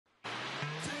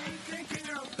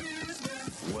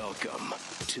Welcome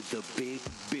to the Big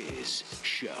Biz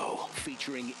Show,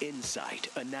 featuring insight,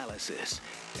 analysis,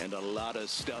 and a lot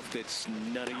of stuff that's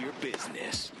none of your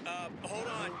business. Hold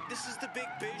on. This is the Big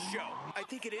Biz Show. I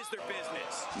think it is their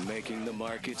business. Making the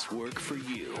markets work for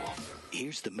you.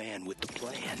 Here's the man with the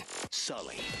plan,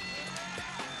 Sully.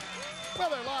 Well,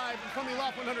 they're live from the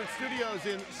Loft 100 studios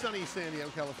in sunny San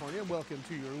Diego, California. Welcome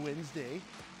to your Wednesday.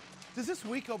 Does this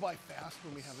week go by fast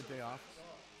when we have a day off?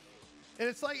 And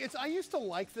it's like, I used to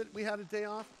like that we had a day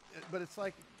off, but it's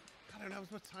like, God, I don't have as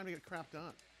much time to get crap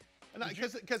done. And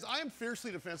because I am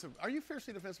fiercely defensive. Are you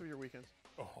fiercely defensive of your weekends?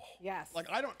 Oh. Yes.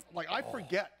 I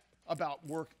forget about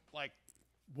work. Like,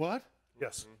 what?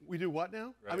 Yes. We do what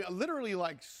now? Right. I mean, literally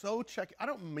I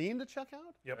don't mean to check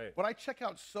out. Yep. Right. But I check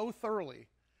out so thoroughly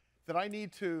that I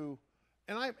need to,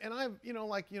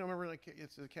 remember like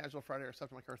it's a casual Friday or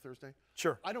stuff in my car Thursday?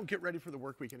 Sure. I don't get ready for the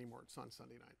work week anymore. It's on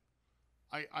Sunday night.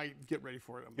 I get ready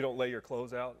for it. You don't lay your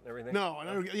clothes out and everything? No,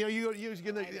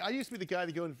 I used to be the guy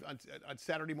that go on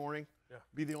Saturday morning,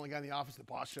 be the only guy in the office, the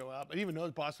boss show up. I didn't even know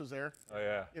the boss was there. Oh,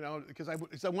 yeah. Because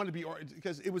I wanted to be,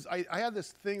 because it was, I had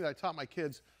this thing that I taught my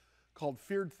kids called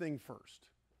feared thing first.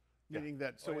 Meaning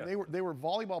that, when they were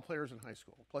volleyball players in high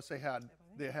school, plus they had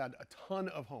a ton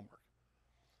of homework.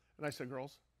 And I said,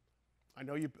 girls, I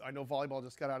know volleyball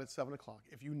just got out at 7 o'clock.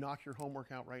 If you knock your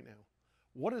homework out right now,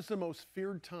 what is the most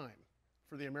feared time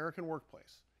for the American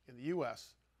workplace in the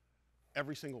U.S.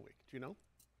 every single week? Do you know?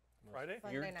 Friday?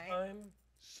 Sunday night. Time?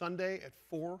 Sunday at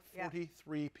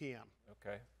 4:43 p.m.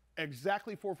 Okay.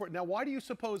 Exactly 4:40. Now, why do you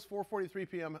suppose 4:43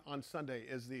 p.m. on Sunday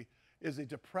is a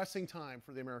depressing time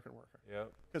for the American worker?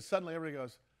 Yep. Because suddenly everybody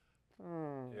goes,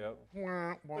 Yep.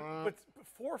 But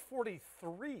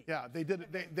 4:43. yeah, they did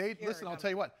it. They listen. I'll tell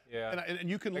you what. Yeah. And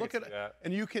you can look at it, that.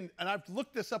 and I've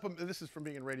looked this up. And this is from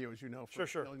being in radio, as you know, for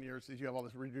a million years. You have all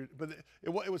this, but it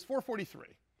was 4:43.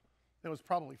 It was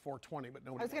probably 4:20, but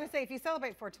nobody. I was going to say, if you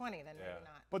celebrate 420, then maybe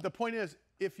not. But the point is,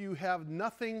 if you have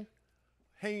nothing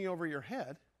hanging over your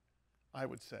head, I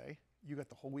would say you got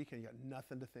the whole weekend. You got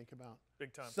nothing to think about.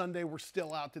 Big time. Sunday, we're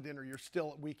still out to dinner. You're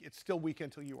still at week. It's still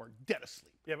weekend until you are dead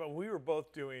asleep. Yeah, but we were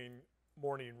both doing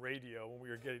morning radio when we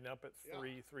were getting up at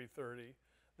 3:30.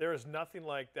 There is nothing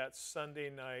like that Sunday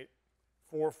night,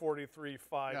 4:43,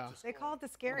 5. Yeah. They call it the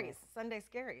scaries, Sunday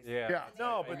scaries. Yeah.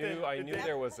 No, but I knew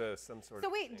there was some sort So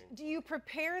of wait, thing. do you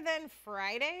prepare then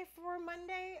Friday for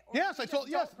Monday? Or Yes, you I told.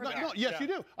 just Yes, don't prepare? yes, you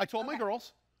do. I told my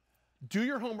girls, do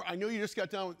your homework. I know you just got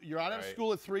done. You're out of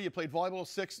school at 3. You played volleyball at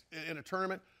 6 in a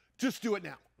tournament. Just do it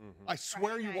now. I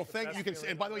swear you will think you can.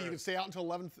 And by the way, you can stay out until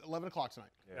 11 o'clock tonight.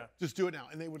 Yeah. Just do it now.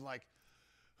 And they would like.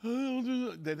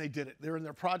 Then they did it. They're in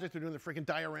their project. They're doing the freaking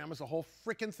dioramas, the whole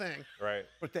freaking thing. Right.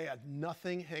 But they had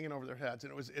nothing hanging over their heads,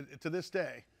 and it was to this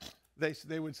day.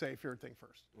 They would say feared thing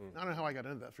first. I don't know how I got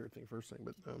into that feared thing first thing,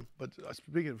 but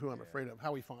speaking of who I'm afraid of,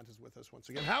 Howie Font is with us once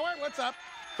again. Howie, what's up?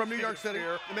 From New York City,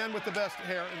 the man with the best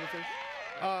hair in the thing.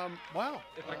 Wow.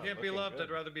 If I can't be loved,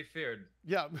 I'd rather be feared.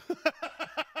 Yeah.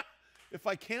 If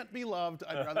I can't be loved,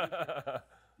 I'd rather be feared.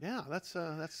 Yeah, that's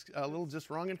a little just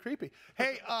wrong and creepy.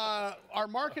 Hey, our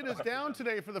market is down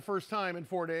today for the first time in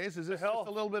 4 days. Is this just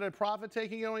a little bit of profit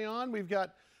taking going on? We've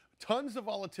got tons of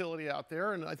volatility out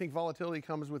there, and I think volatility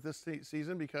comes with this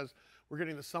season because we're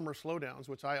getting the summer slowdowns,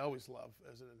 which I always love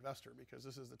as an investor because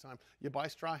this is the time. You buy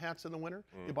straw hats in the winter,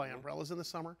 you buy umbrellas in the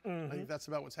summer. I think that's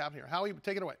about what's happening here. Howie,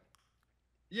 take it away.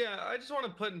 Yeah, I just want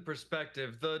to put in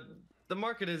perspective, the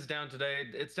market is down today.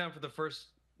 It's down for the first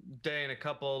day in a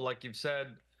couple, like you've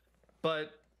said.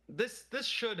 But this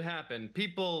should happen.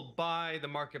 People buy, the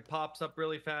market pops up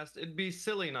really fast. It'd be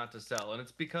silly not to sell. And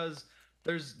it's because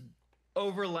there's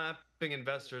overlapping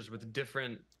investors with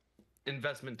different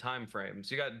investment time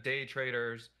frames. You got day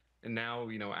traders and now,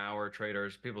 hour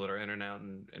traders, people that are in and out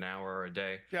in an hour or a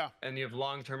day. Yeah. And you have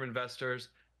long-term investors.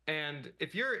 And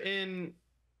if you're in,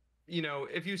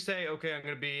 if you say, okay, I'm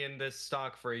going to be in this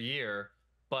stock for a year,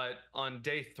 but on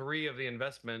day 3 of the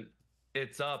investment,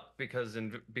 it's up because of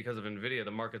NVIDIA,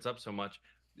 the market's up so much.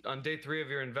 On day 3 of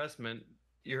your investment,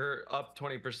 you're up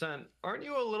 20%. Aren't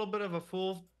you a little bit of a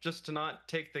fool just to not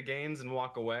take the gains and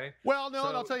walk away? Well, no,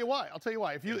 and I'll tell you why.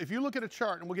 If you look at a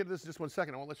chart, and we'll get to this in just 1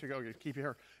 second, I won't let you go, keep you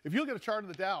here. If you look at a chart of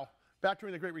the Dow, back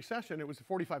during the Great Recession, it was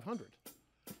 4,500.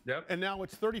 Yep. And now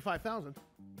it's 35,000.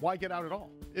 Why get out at all?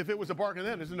 If it was a bargain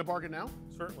then, isn't it a bargain now?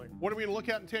 Certainly. What are we going to look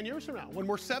at in 10 years from now when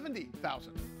we're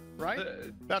 70,000? Right?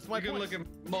 That's my point. You can look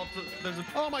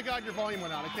at Oh my God, your volume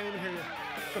went out. I can't even hear you.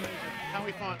 It's amazing.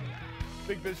 Howie Font,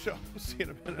 Big Biz Show. We'll see you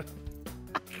in a minute.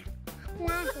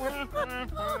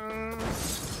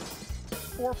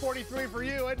 443 for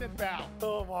you, isn't it, pal?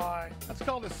 Oh my. That's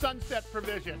called a sunset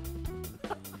provision.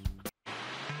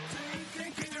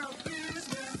 Taking care of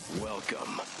business.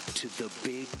 Welcome to the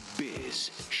Big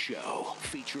Biz Show,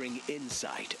 featuring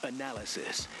insight,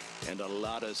 analysis, and a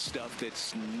lot of stuff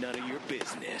that's none of your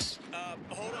business.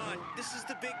 Hold on. This is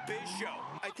the Big Biz Show.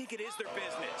 I think it is their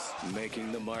business.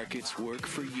 Making the markets work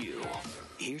for you.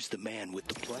 Here's the man with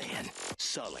the plan,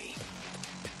 Sully.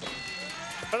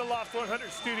 At the Loft 100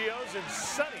 Studios in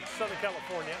sunny Southern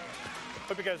California.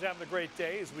 Hope you guys are having a great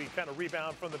day as we kind of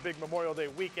rebound from the big Memorial Day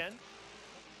weekend.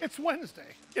 It's Wednesday.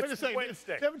 It's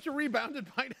Wednesday. Haven't you rebounded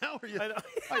by now? Are you,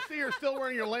 I see you're still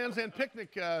wearing your Land's End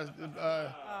picnic Oh,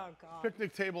 God.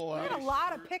 picnic table. We had a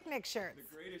lot of picnic shirts.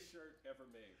 The greatest shirt ever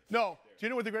made. No. Do you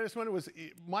know what the greatest one was?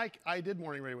 Mike, I did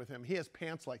morning radio with him. He has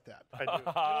pants like that. I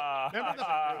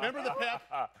do. Remember the patch?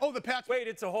 Oh, the patch. Wait,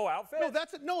 it's a whole outfit?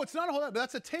 No, it's not a whole lot. But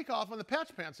that's a takeoff on the patch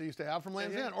pants they used to have from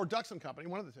Land's End or Ducks and Company,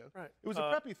 one of the two. Right. It was a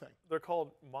preppy thing. They're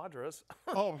called Madras.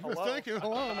 Oh, thank you.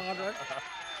 Hello, Madre.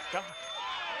 God.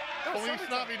 Feliz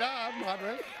Navidad,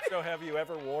 Madre. So have you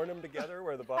ever worn them together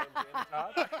where the bottom's in the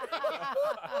top?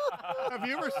 Have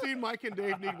you ever seen Mike and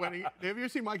Dave need wedding? Have you ever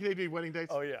seen Mike and Dave need wedding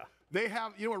dates? Oh, yeah. They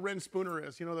have, you know what Ren Spooner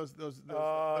is? You know those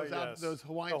Yes.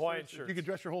 Hawaiian shirts? shirts. You could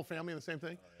dress your whole family in the same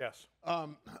thing. Yes.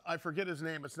 I forget his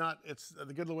name. It's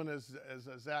the good one is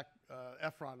Zach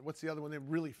Efron. What's the other one? The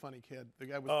really funny kid. The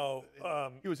guy was.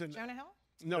 He was in. Jonah Hill?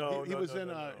 No, he was in.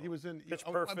 no. He was in. Pitch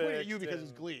I'm pointing at you Perfect because it's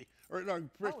and- Glee. Or no, Pitch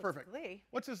it's Perfect. Glee.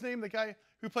 What's his name? The guy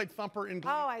who played Thumper in Glee.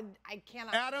 Oh, I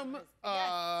cannot. Adam, remember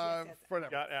his- yes.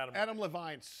 whatever. Got Adam. Adam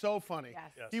Levine, so funny.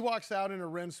 Yes. Yes. He walks out in a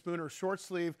Ren Spooner short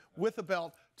sleeve with a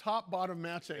belt, top bottom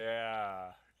matching.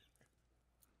 Yeah.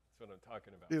 That's what I'm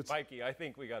talking about. It's- Mikey, I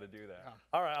think we got to do that.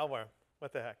 All right, I'll wear 'em.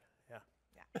 What the heck? Yeah.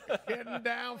 Getting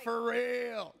down for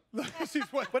real.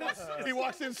 He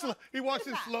walks in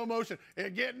slow motion.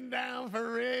 Getting down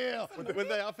for real. With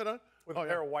the outfit on. With a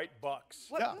pair of white bucks.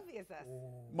 What Yeah. movie is this?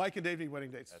 Mike and Dave Need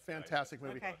Wedding Dates. Fantastic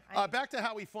movie. Okay. Back to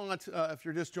Howie Font. If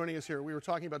you're just joining us here, we were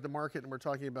talking about the market, and we're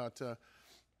talking about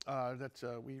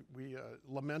that we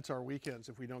lament our weekends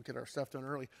if we don't get our stuff done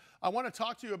early. I want to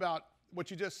talk to you about what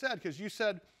you just said, because you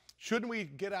said, shouldn't we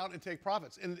get out and take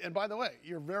profits? And by the way,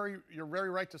 you're very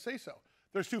right to say so.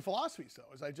 There's two philosophies,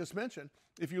 though, as I just mentioned.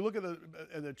 If you look at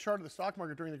the chart of the stock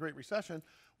market during the Great Recession,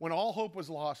 when all hope was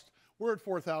lost, we're at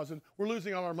 4,000, we're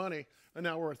losing all our money, and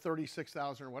now we're at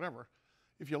 36,000 or whatever.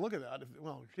 If you look at that,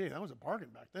 gee, that was a bargain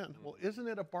back then. Well, isn't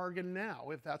it a bargain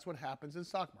now if that's what happens in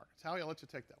stock markets? Howie, I'll let you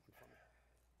take that one from me.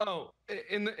 Oh,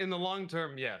 in the long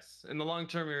term, yes. In the long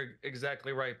term, you're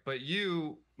exactly right. But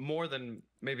you, more than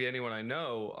maybe anyone I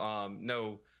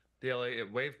know the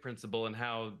Elliott wave principle and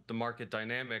how the market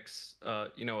dynamics,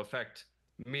 affect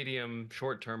medium,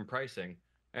 short-term pricing.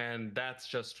 And that's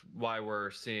just why we're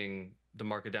seeing the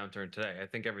market downturn today. I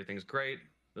think everything's great.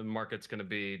 The market's going to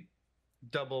be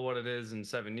double what it is in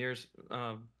 7 years,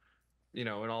 in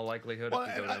all likelihood. Well,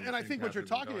 if you go down the and I same think what path you're we've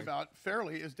been talking going. about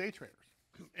fairly is day traders.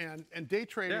 And day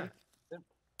trading,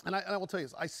 and I will tell you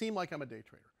this, I seem like I'm a day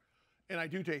trader, and I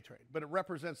do day trade, but it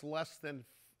represents less than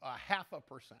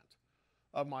 0.5%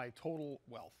 of my total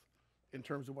wealth in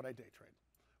terms of what I day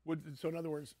trade. So in other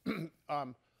words,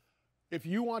 if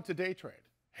you want to day trade,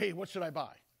 hey, what should I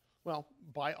buy? Well,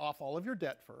 buy off all of your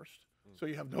debt first, so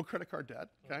you have no credit card debt,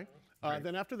 okay?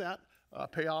 Then after that,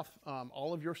 pay off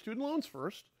all of your student loans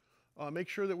first. Make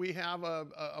sure that we have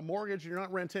a mortgage, you're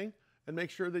not renting, and make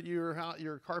sure that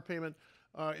your car payment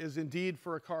is indeed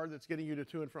for a car that's getting you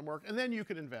to and from work. And then you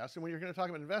can invest. And when you're going to talk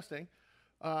about investing,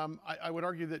 I would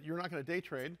argue that you're not going to day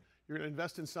trade. You're going to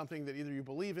invest in something that either you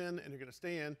believe in and you're going to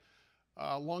stay in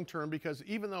long term, because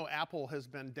even though Apple has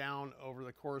been down over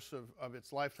the course of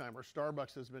its lifetime, or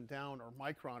Starbucks has been down, or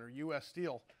Micron, or U.S.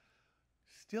 Steel,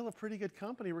 still a pretty good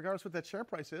company, regardless what that share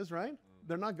price is, right?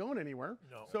 They're not going anywhere.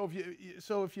 No.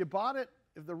 So if you bought it,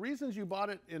 if the reasons you bought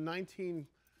it in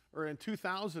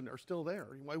 2000 are still there,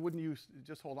 why wouldn't you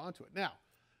just hold on to it? Now,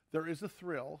 there is a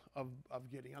thrill of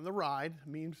getting on the ride,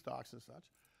 meme stocks and such.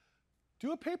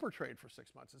 Do a paper trade for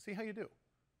 6 months and see how you do.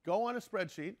 Go on a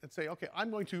spreadsheet and say, okay, I'm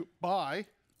going to buy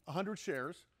 100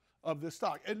 shares of this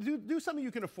stock, and do something you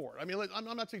can afford. I mean, like, I'm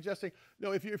not suggesting,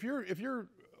 if your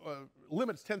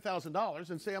limit's $10,000,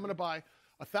 and say I'm going to buy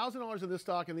 $1,000 of this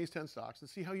stock and these 10 stocks, and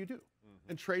see how you do,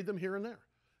 and trade them here and there.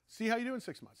 See how you do in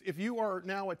 6 months. If you are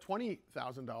now at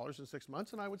 $20,000 in 6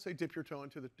 months, and I would say dip your toe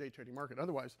into the day trading market.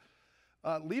 Otherwise,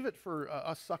 leave it for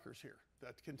us suckers here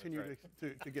that continue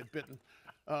to get bitten,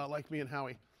 like me and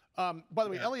Howie. By the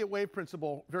way, Elliott wave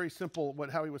principle, very simple. What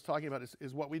Howie was talking about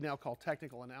is what we now call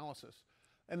technical analysis.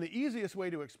 And the easiest way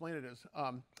to explain it is,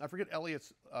 I forget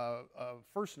Elliott's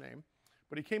first name,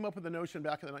 but he came up with the notion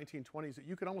back in the 1920s that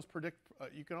you can almost predict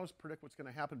what's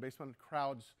going to happen based on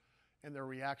crowds and their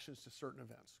reactions to certain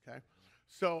events, okay?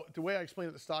 So the way I explain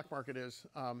it, the stock market is,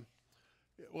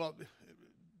 well,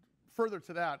 further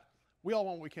to that, we all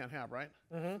want what we can't have, right?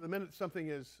 The minute something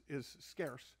is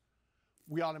scarce,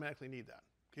 we automatically need that.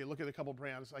 Okay, look at a couple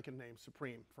brands I can name.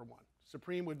 Supreme, for one.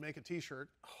 Supreme would make a T-shirt,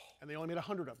 and they only made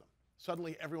 100 of them.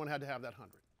 Suddenly, everyone had to have that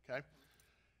 100, okay?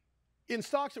 In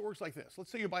stocks, it works like this. Let's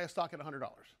say you buy a stock at $100,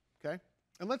 okay?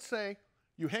 And let's say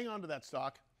you hang on to that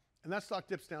stock, and that stock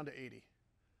dips down to 80.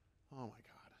 Oh, my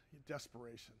God.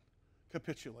 Desperation.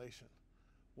 Capitulation.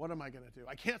 What am I going to do?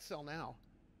 I can't sell now.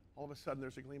 All of a sudden,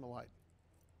 there's a gleam of light.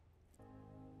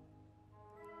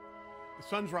 The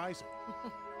sun's rising.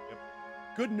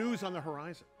 Good news on the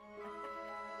horizon.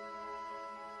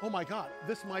 Oh my God,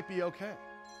 this might be okay.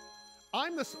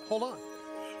 Hold on.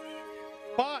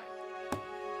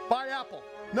 Buy Apple.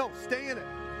 No, stay in it.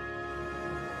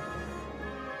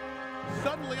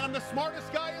 Suddenly I'm the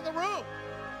smartest guy in the room.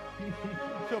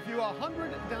 So if you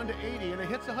 100 down to 80 and it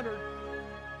hits 100,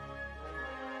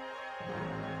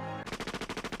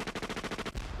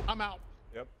 I'm out.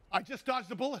 Yep. I just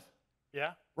dodged a bullet.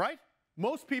 Yeah. Right?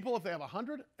 Most people, if they have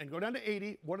 100 and go down to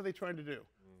 80, what are they trying to do?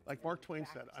 Like Mark Twain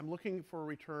said, I'm looking for a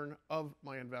return of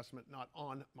my investment, not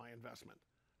on my investment.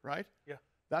 Right? Yeah.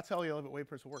 That's how the elevator wave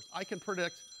principle works. I can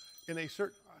predict in a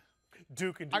certain...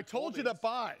 Duke and I told you to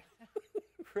buy.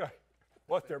 Right.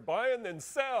 What they're buying, then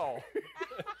sell.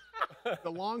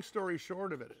 The long story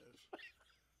short of it is,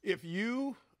 if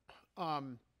you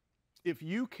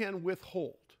can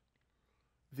withhold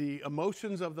the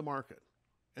emotions of the market,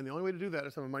 and the only way to do that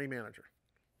is have a money manager.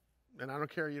 And I don't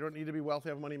care, you don't need to be wealthy to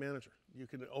have a money manager. You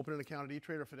can open an account at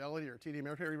E-Trade or Fidelity or TD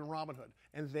Ameritrade or even Robinhood,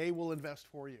 and they will invest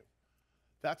for you.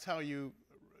 That's how you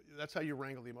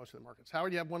wrangle the emotion of the markets.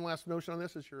 Howard, you have one last notion on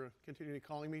this as you're continuing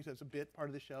calling me as a bit part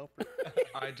of the show?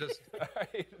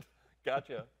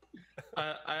 Gotcha.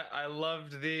 I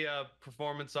loved the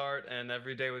performance art, and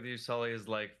every day with you, Sully, is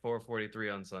like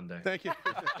 4:43 on Sunday. Thank you.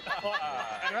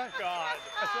 Right. God.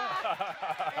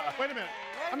 Wait a minute.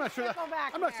 I'm not sure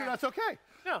that's okay.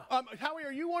 No. Howie,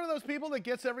 are you one of those people that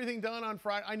gets everything done on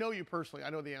Friday? I know you personally. I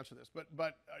know the answer to this.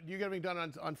 But do you get everything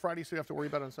done on Friday so you have to worry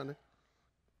about it on Sunday?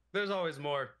 There's always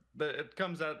more. It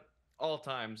comes at all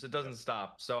times. It doesn't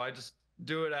stop. So I just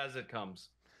do it as it comes.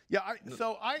 Yeah.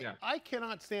 I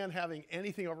cannot stand having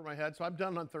anything over my head, so I'm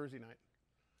done on Thursday night.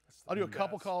 I'll do a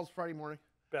couple calls Friday morning.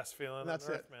 Best feeling on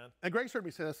earth, man. And Greg's heard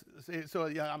me say this. So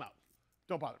yeah, I'm out.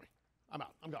 Don't bother me. I'm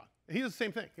out. I'm gone. And he does the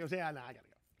same thing. He goes, yeah, nah, I gotta go.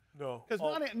 No.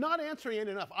 Because not answering ain't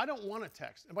enough. I don't want a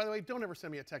text. And by the way, don't ever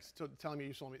send me a text telling me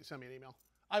you send me an email.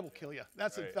 I will kill you.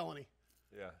 That's a felony.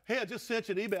 Yeah. Hey, I just sent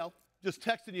you an email. Just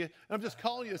texting you. And I'm just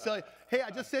calling you to tell you, hey,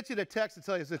 I just sent you the text to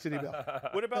tell you I sent you an email.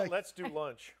 What about let's do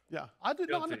lunch? Yeah. I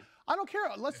don't care.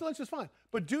 Let's do lunch is fine.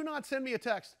 But do not send me a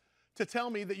text to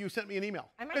tell me that you sent me an email.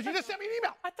 Because you just sent me an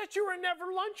email. I thought you were a never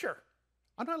luncher.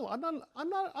 I'm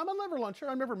a never luncher.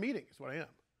 I'm never meeting is what I am.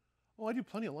 Oh, I do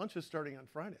plenty of lunches starting on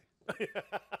Friday.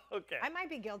 Okay. I might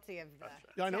be guilty of that.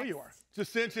 Yeah, I know you are.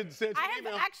 Just sent you I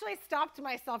have actually stopped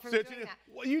myself from doing that.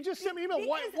 Well, you just sent me an email.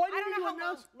 Why didn't you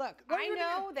announce? Look, I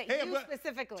know that you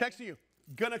specifically. Texting you.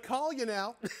 Gonna call you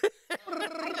now.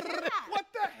 What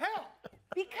the hell?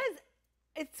 Because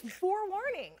it's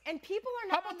forewarning, and people are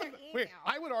not on their email. Wait,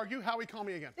 I would argue, Howie, call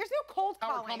me again. There's no cold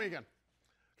calling. Howard, call me again.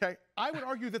 Okay, I would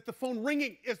argue that the phone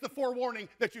ringing is the forewarning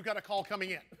that you've got a call coming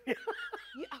in. Who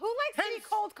likes to be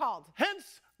cold called?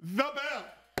 Hence the bell.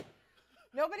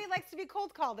 Nobody likes to be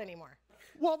cold called anymore.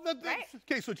 Well,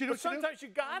 okay, so you know what sometimes you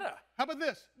gotta. How about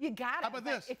this? You gotta. How about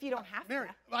this? If you don't have Mary,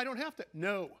 to. I don't have to.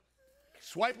 No.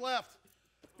 Swipe left.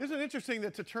 Isn't it interesting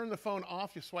that to turn the phone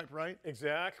off, you swipe right?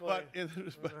 Exactly.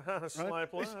 But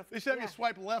swipe left. They should have you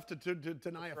swipe left to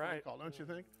deny a phone call, don't you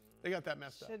think? They got that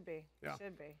messed up. Should be. Yeah.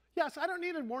 Should be. Yes, I don't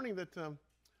need a warning that.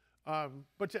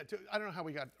 But yeah, I don't know how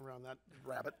we got around that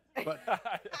rabbit, but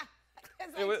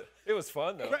it was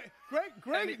fun though.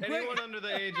 Greg. Anyone under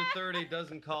the age of 30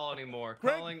 doesn't call anymore.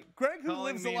 Greg, who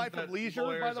lives a life of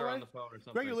leisure, by the way.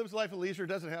 Greg, who lives a life of leisure,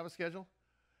 doesn't have a schedule.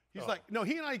 He's like, no,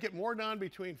 he and I get more done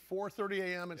between 4:30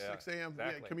 a.m. and 6 a.m.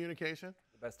 Exactly. Communication.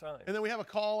 The best time. And then we have a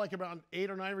call like around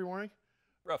 8 or 9 every morning.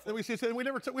 Roughly. Then we see, and we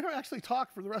don't actually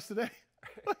talk for the rest of the day.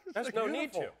 There's no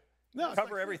need to. No,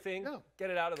 cover everything,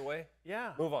 get it out of the way.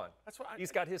 Yeah. Move on. That's what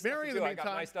he's got his stuff to do. I got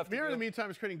my stuff to do. Mary, in the meantime,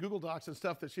 is creating Google Docs and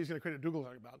stuff that she's going to create a Google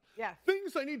Doc about. Yeah.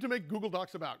 Things I need to make Google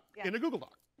Docs about in a Google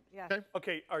Doc. Yeah.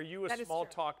 Okay. Are you a small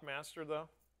talk master though?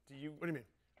 What do you mean?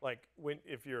 Like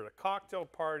if you're at a cocktail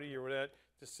party or whatever,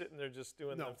 just sitting there just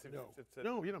doing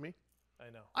No, you know me. I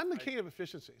know. I'm the king of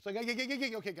efficiency. It's like,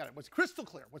 okay, got it. What's crystal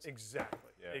clear? What's Exactly.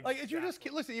 Yeah. Like, if you're just,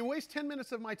 listen, you waste 10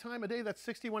 minutes of my time a day, that's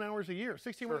 61 hours a year.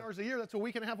 61 hours a year, that's a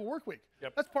week and a half of work week.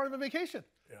 Yep. That's part of a vacation.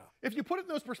 Yeah. If you put it in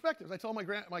those perspectives, I told my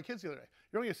kids the other day,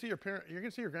 you're only going to see you're going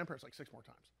to see your grandparents like 6 more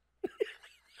times.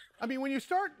 I mean, when you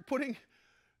start putting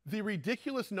the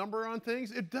ridiculous number on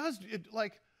things,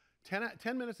 like 10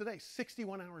 minutes a day,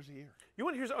 61 hours a year. You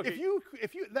want to hear? Okay.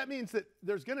 If you, that means that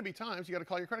there's going to be times you got to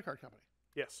call your credit card company.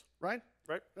 Yes. Right?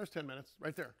 Right. There's 10 minutes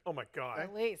right there. Oh my God.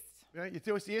 At least. Right? You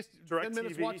do 10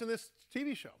 minutes TV. watching this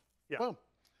TV show. Yeah. Boom.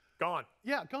 Gone.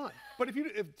 Yeah, gone. But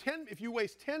if you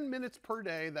waste 10 minutes per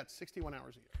day, that's 61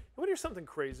 hours a year. You want to hear something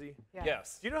crazy? Yeah.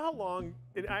 Yes. Do you know how long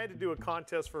I had to do a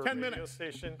contest for a 10 radio minutes.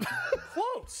 station?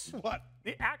 Close. What?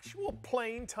 The actual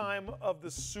playing time of the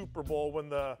Super Bowl when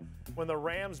the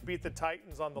Rams beat the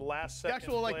Titans on the last second. The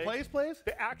actual play, plays?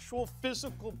 The actual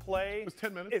physical play was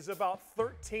 10 minutes? is about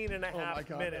 13 and a Oh half my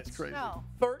God, minutes. that's crazy. No.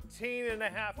 13 and a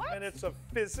half minutes of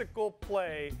physical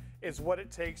play is what it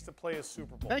takes to play a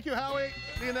Super Bowl. Thank you, Howie.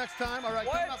 See you next time. All right,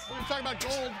 What? coming up, we're going to talk about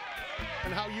gold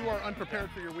and how you are unprepared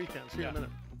for your weekend. See you in a minute.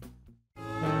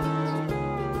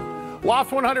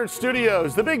 Loft 100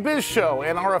 Studios, the Big Biz Show,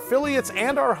 and our affiliates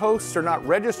and our hosts are not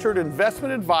registered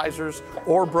investment advisors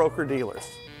or broker-dealers.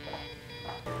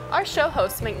 Our show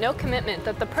hosts make no commitment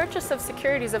that the purchase of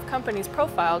securities of companies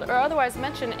profiled or otherwise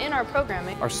mentioned in our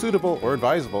programming are suitable or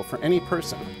advisable for any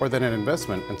person, or that an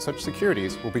investment in such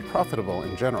securities will be profitable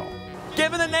in general.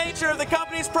 Given the nature of the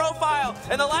company's profile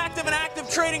and the lack of an active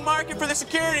trading market for the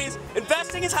securities,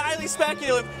 investing is highly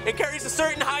speculative and carries a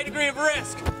certain high degree of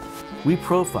risk. We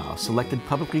profile selected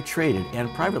publicly traded and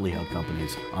privately held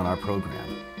companies on our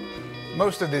program.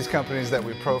 Most of these companies that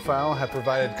we profile have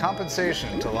provided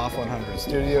compensation to Loft 100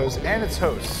 Studios and its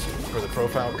hosts for the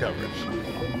profile coverage.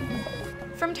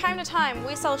 From time to time,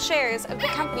 we sell shares of the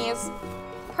companies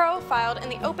profiled in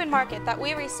the open market that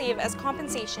we receive as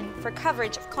compensation for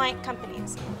coverage of client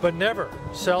companies. But never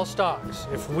sell stocks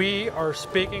if we are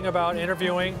speaking about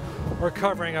interviewing or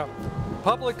covering a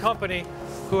public company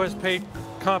who has paid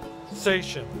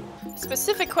compensation.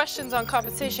 Specific questions on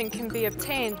compensation can be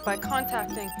obtained by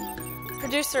contacting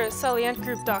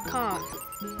producer@solientgroup.com.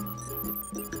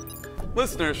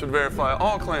 Listeners should verify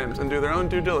all claims and do their own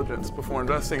due diligence before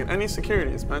investing in any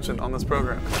securities mentioned on this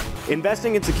program.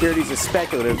 Investing in securities is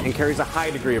speculative and carries a high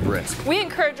degree of risk. We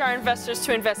encourage our investors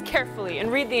to invest carefully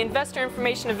and read the investor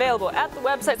information available at the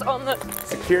websites on the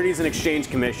Securities and Exchange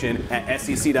Commission at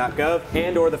sec.gov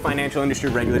and or the Financial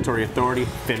Industry Regulatory Authority,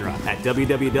 FINRA, at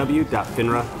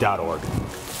www.finra.org.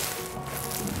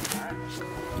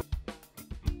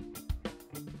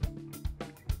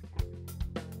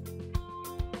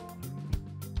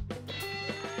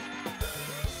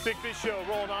 Big Biz Show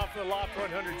rolling off from the Loft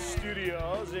 100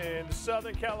 Studios in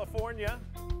Southern California.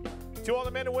 To all the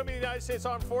men and women of the United States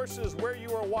Armed Forces, where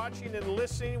you are watching and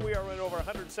listening, we are in over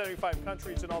 175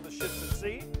 countries and all the ships at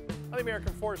sea on the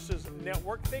American Forces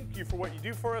Network. Thank you for what you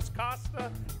do for us.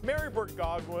 Costa, Marybert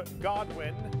Godwin,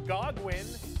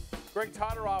 Greg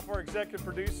Todoroff, our executive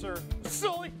producer.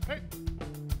 Sully. Hey.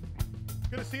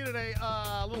 Good to see you today.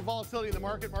 A little volatility in the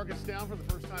market. Market's down for the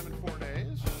first time in 4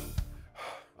 days.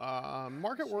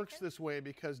 Market works this way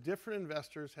because different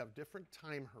investors have different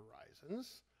time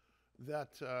horizons that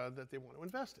they want to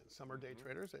invest in. Some are day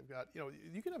traders. They've got,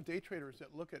 you can have day traders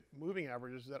that look at moving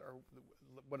averages that are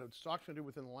what a stock's going to do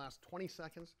within the last 20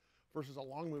 seconds versus a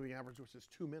long moving average, which is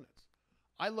 2 minutes.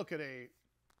 I look at a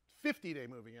 50-day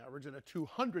moving average and a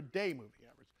 200-day moving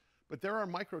average. But there are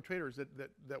micro traders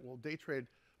that will day trade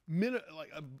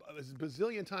like a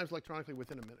bazillion times electronically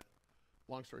within a minute.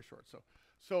 Long story short.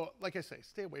 So like I say,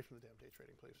 stay away from the damn day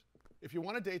trading, please. If you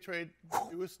want to day trade,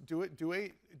 do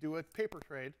a paper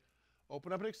trade,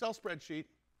 open up an Excel spreadsheet,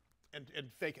 and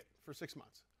fake it for 6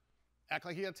 months. Act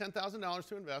like you got $10,000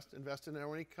 to invest. Invest in how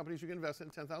many companies you can invest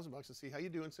in, $10,000 and see how you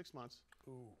do in 6 months.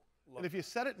 Ooh, and if you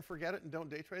set it and forget it and don't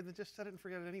day trade, then just set it and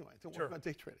forget it anyway. Don't worry about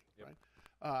day trading, right?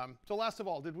 So last of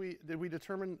all, did we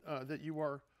determine that you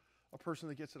are a person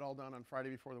that gets it all done on Friday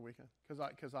before the weekend?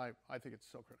 Because I think it's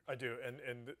so critical. I do,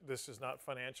 and this is not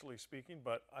financially speaking,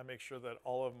 but I make sure that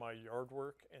all of my yard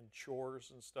work and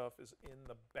chores and stuff is in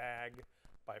the bag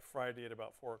by Friday at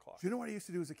about 4 o'clock. Do you know what I used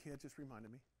to do as a kid? Just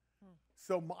reminded me.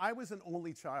 So I was an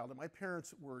only child, and my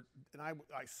parents were, and I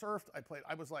surfed, I played,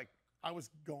 I was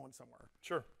going somewhere.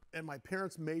 Sure. And my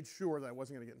parents made sure that I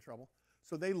wasn't going to get in trouble.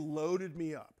 So they loaded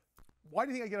me up. Why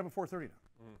do you think I get up at 4:30 now?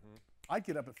 I'd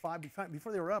get up at 5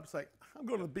 before they were up. It's like, I'm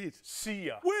going to the beach. See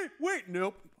ya. Wait,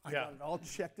 nope. I got it all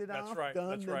checked it out. That's right.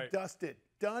 Done and dusted.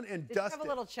 Done and Did dusted. you have a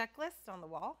little checklist on the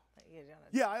wall that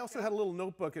Yeah, I also had a little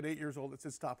notebook at 8 years old that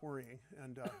said "Stop worrying,"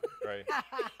 and Right.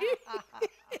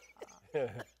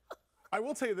 I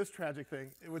will tell you this tragic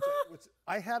thing. Which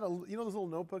I had those little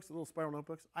notebooks, the little spiral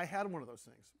notebooks. I had one of those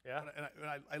things. Yeah.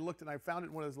 And I looked and I found it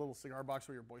in one of those little cigar boxes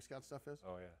where your Boy Scout stuff is.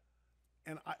 Oh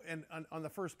yeah. And on the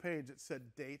first page it said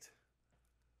date,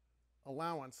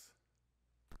 allowance,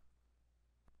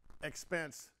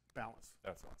 expense, balance.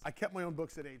 That's awesome. I kept my own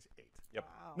books at age 8. Yep.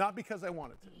 Wow. Not because I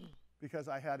wanted to, because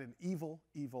I had an evil,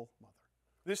 evil mother.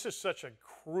 This is such a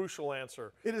crucial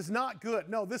answer. It is not good.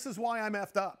 No, this is why I'm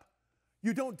effed up.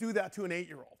 You don't do that to an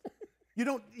 8-year-old. You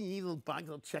don't, little box,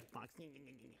 little checkbox.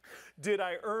 Did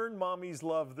I earn mommy's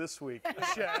love this week?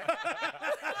 Shaq.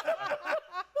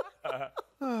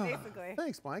 Basically.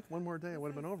 Thanks, Mike. One more day, I would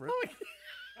have been over it.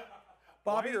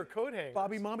 Bobby, your coat hangers.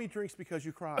 Bobby, mommy drinks because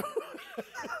you cry.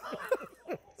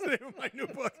 That's the name of my new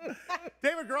book.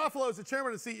 David Garofalo is the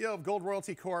chairman and CEO of Gold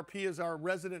Royalty Corp. He is our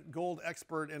resident gold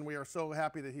expert, and we are so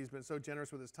happy that he's been so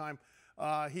generous with his time.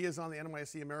 He is on the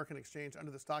NYSE American Exchange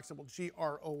under the stock symbol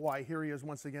GROY. Here he is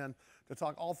once again to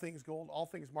talk all things gold, all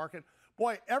things market.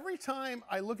 Boy, every time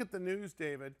I look at the news,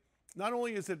 David, not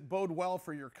only is it bode well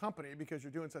for your company because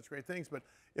you're doing such great things, but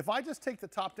if I just take the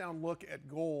top-down look at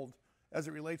gold as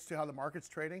it relates to how the market's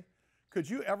trading, could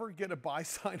you ever get a buy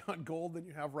sign on gold than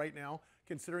you have right now,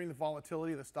 considering the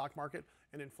volatility of the stock market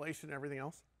and inflation and everything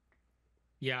else?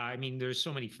 Yeah, I mean, there's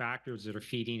so many factors that are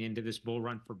feeding into this bull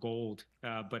run for gold.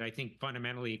 But I think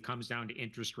fundamentally it comes down to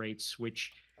interest rates,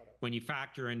 which when you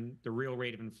factor in the real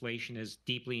rate of inflation is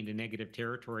deeply into negative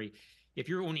territory. If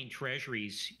you're owning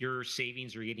treasuries, your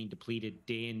savings are getting depleted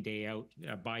day in, day out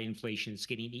by inflation. It's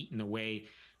getting eaten away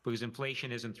because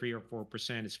inflation isn't 3 or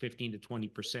 4%, it's 15 to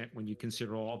 20% when you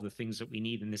consider all the things that we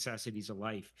need, the necessities of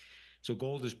life. So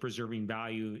gold is preserving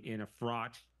value in a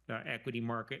fraught equity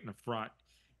market and a fraught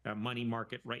money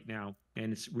market right now,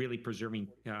 and it's really preserving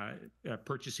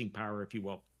purchasing power, if you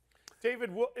will.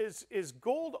 David, is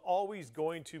gold always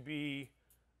going to be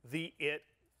the it?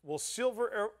 Will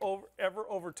silver ever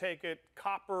overtake it?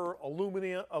 Copper,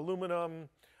 aluminum?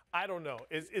 I don't know.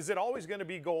 Is it always going to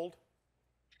be gold?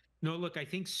 No, look, I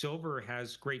think silver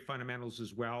has great fundamentals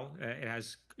as well. It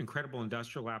has incredible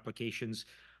industrial applications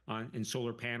in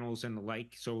solar panels and the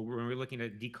like. So when we're looking at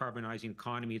a decarbonizing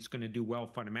economy, it's going to do well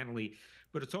fundamentally.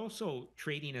 But it's also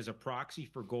trading as a proxy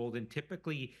for gold. And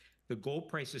typically, the gold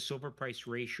price to silver price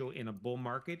ratio in a bull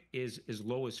market is as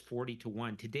low as 40 to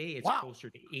 1. Today, it's closer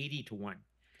to 80 to 1.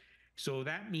 So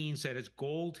that means that as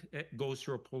gold goes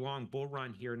through a prolonged bull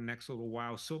run here in the next little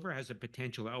while, silver has a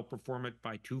potential to outperform it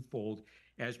by twofold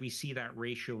as we see that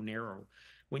ratio narrow.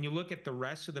 When you look at the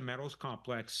rest of the metals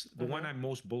complex, the one I'm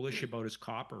most bullish about is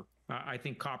copper. I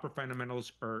think copper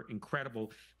fundamentals are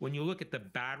incredible. When you look at the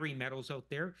battery metals out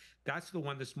there, that's the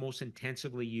one that's most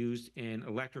intensively used in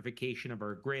electrification of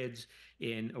our grids,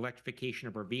 in electrification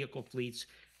of our vehicle fleets.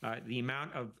 The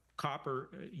amount of copper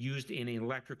used in an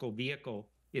electrical vehicle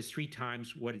is 3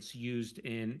 times what it's used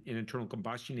in an internal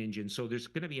combustion engine. So there's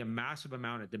going to be a massive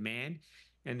amount of demand,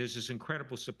 and there's this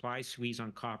incredible supply squeeze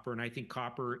on copper, and I think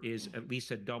copper is at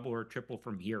least a double or triple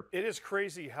from here. It is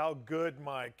crazy how good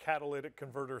my catalytic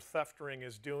converter theft ring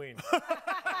is doing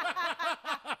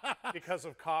because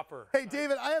of copper. Hey,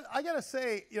 David, I got to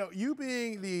say, you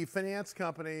being the finance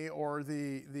company or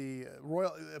the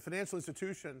financial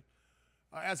institution,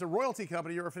 as a royalty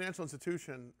company, you're a financial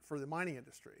institution for the mining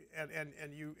industry, and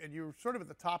you're sort of at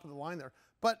the top of the line there.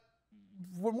 But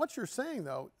from what you're saying,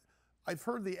 though, I've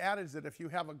heard the adage that if you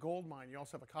have a gold mine, you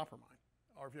also have a copper mine,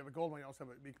 or if you have a gold mine, you also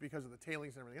have it because of the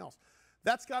tailings and everything else.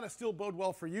 That's got to still bode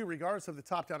well for you, regardless of the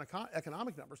top-down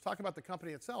economic numbers. Talk about the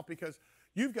company itself, because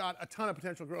you've got a ton of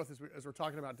potential growth, as we're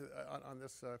talking about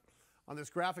on this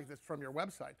graphic that's from your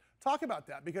website. Talk about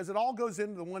that, because it all goes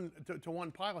into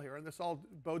one pile here, and this all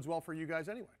bodes well for you guys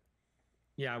anyway.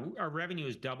 Yeah, our revenue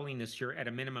is doubling this year at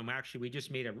a minimum. Actually, we just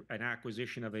made an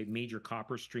acquisition of a major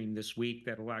copper stream this week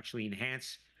that will actually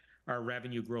enhance our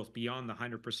revenue growth beyond the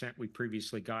 100% we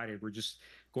previously guided. We're just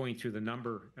going through the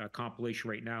number compilation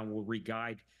right now, and we'll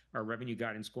re-guide our revenue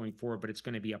guidance going forward, but it's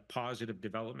going to be a positive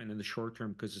development in the short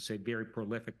term because it's a very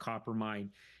prolific copper mine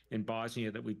in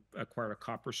Bosnia that we acquired a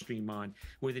copper stream on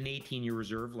with an 18-year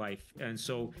reserve life. And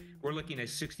so we're looking at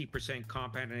 60%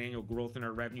 compounded annual growth in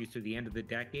our revenue through the end of the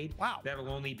decade. Wow. That'll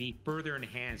only be further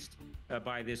enhanced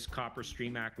by this copper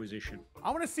stream acquisition. I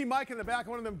want to see Mike in the back of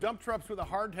one of them dump trucks with a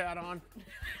hard hat on.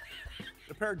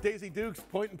 A pair of Daisy Dukes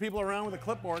pointing people around with a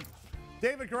clipboard.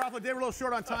 David Garofalo, David, a little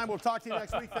short on time. We'll talk to you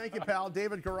next week. Thank you, pal.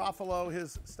 David Garofalo,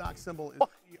 his stock symbol is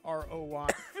GROY.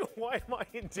 Why am I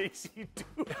in Daisy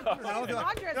Dukes?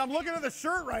 I'm looking at the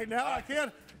shirt right now. I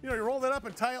can't. you know, you roll that up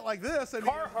and tie it like this.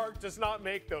 Carhartt does not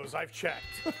make those. I've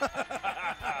checked.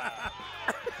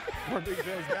 More Big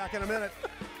Biz back in a minute.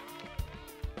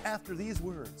 After these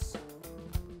words.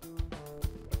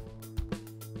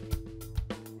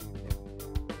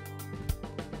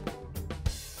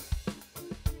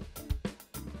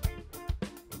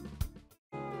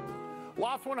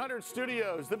 Loft 100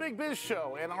 Studios, the Big Biz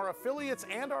Show, and our affiliates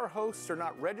and our hosts are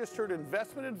not registered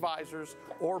investment advisors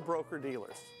or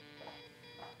broker-dealers.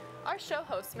 Our show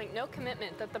hosts make no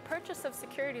commitment that the purchase of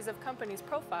securities of companies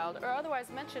profiled or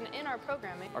otherwise mentioned in our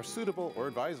programming are suitable or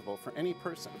advisable for any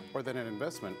person, or that an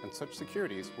investment in such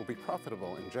securities will be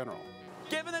profitable in general.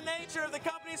 Given the nature of the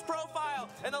company's profile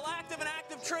and the lack of an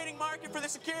active trading market for the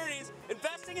securities,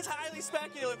 investing is highly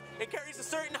speculative and carries a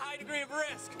certain high degree of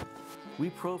risk. We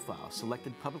profile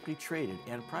selected publicly traded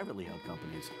and privately held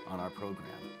companies on our program.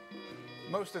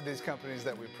 Most of these companies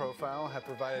that we profile have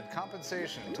provided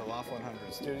compensation to Loft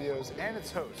 100 Studios and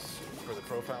its hosts for the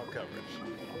profile coverage.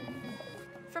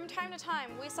 From time to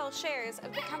time, we sell shares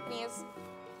of the companies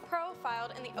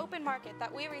profiled in the open market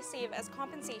that we receive as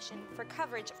compensation for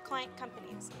coverage of client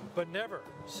companies. But never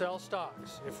sell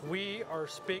stocks. If we are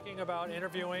speaking about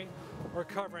interviewing or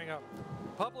covering a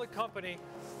public company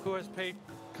who has paid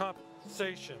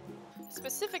compensation.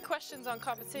 Specific questions on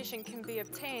compensation can be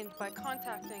obtained by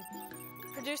contacting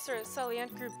producer at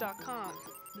sullyentgroup.com.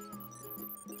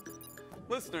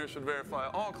 Listeners should verify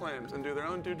all claims and do their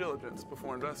own due diligence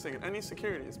before investing in any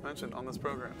securities mentioned on this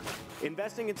program.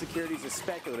 Investing in securities is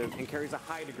speculative and carries a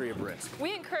high degree of risk.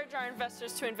 We encourage our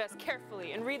investors to invest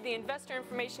carefully and read the investor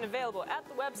information available at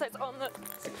the websites on the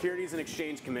Securities and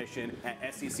Exchange Commission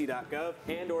at SEC.gov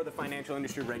and or the Financial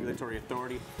Industry Regulatory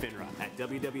Authority, FINRA, at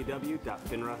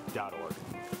www.finra.org.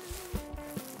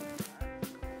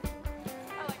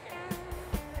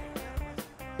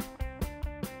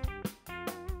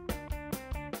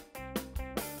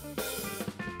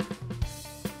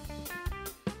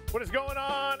 What is going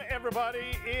on,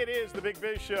 everybody? It is the Big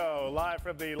Biz Show, live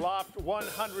from the Loft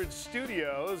 100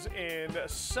 Studios in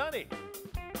sunny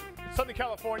Southern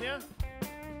California.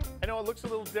 I know it looks a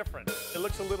little different. It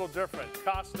looks a little different.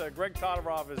 Costa, Greg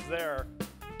Todorov is there.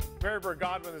 Mary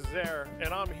Godwin is there.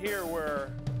 And I'm here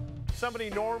where somebody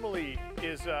normally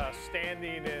is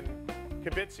standing and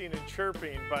kibitzing and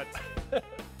chirping, but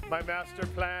my master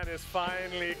plan has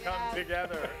finally come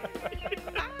together.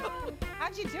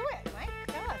 How'd you do it, Mike?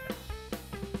 Tell us.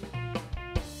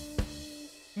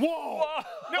 Whoa!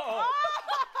 No!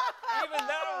 Even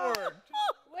that worked.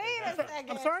 Wait a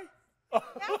second. I'm sorry?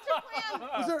 Master plan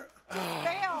Is there,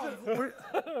 failed.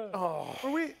 were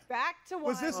we Back to one.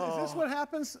 Was this? Is this what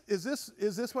happens? Is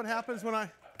this what happens when I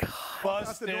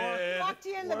bust the door? Locked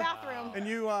you in the bathroom. And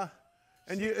you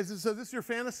so this is your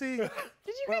fantasy? Did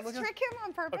you guys trick him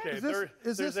on purpose? Okay,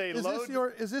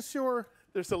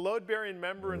 there's a load-bearing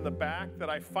member in the back that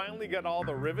I finally got all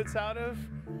the rivets out of,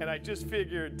 and I just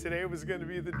figured today was going to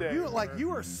be the day. You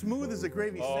were smooth as a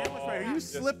gravy sandwich right here. You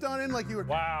slipped on in like you were.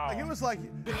 Wow. Like it was like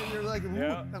you're like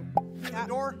the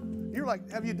door. You're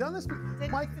like, have you done this?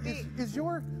 Mike, is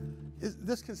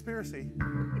this conspiracy?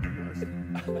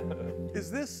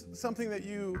 Is this something that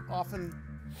you often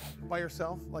by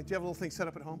yourself? Like, do you have a little thing set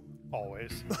up at home?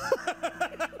 Always.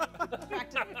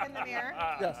 Practice in the mirror.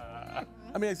 Yes.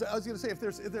 I mean, I was going to say, if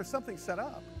there's something set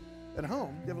up at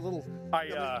home, you have a little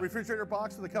refrigerator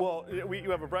box with a couple. Well,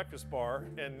 you have a breakfast bar,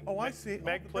 and I see.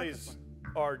 Meg plays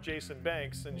our Jason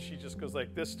Banks, and she just goes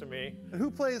like this to me. And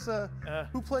who plays the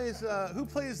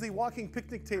walking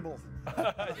picnic table?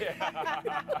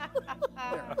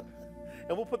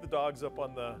 And we'll put the dogs up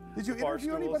on the. Did you bar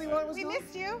interview stools. anybody while I was We gone?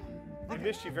 missed you. We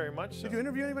missed you very much. So. Did you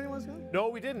interview anybody while I was gone? No,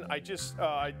 we didn't. I just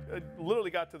I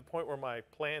literally got to the point where my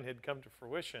plan had come to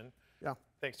fruition. Yeah.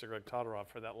 Thanks to Greg Todorov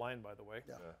for that line, by the way.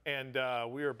 Yeah. And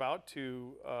we were about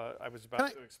to. I was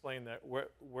about to explain that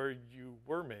where you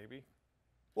were maybe.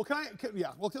 Well,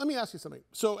 Well, let me ask you something.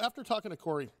 So after talking to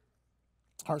Corey,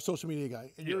 our social media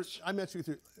guy, and I met you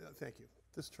through. Thank you.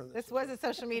 This was a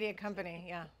social media company.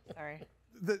 Yeah. Sorry.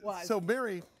 So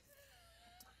Mary,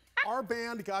 our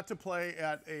band got to play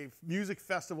at a music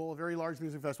festival, a very large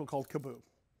music festival called Kaboo.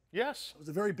 Yes. It was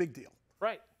a very big deal.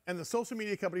 Right. And the social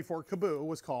media company for Kaboo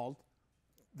was called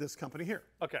this company here.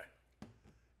 Okay.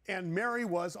 And Mary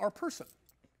was our person,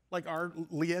 like our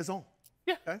liaison.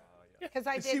 Yeah. Okay. Because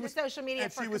I did the social media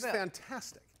for Kaboo. And she was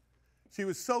fantastic. She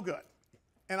was so good.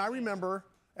 And I remember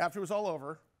after it was all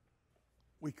over,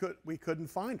 we couldn't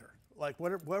find her. Like,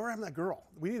 whatever happened to that girl?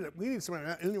 We need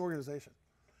someone in the organization.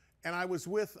 And I was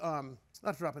with, not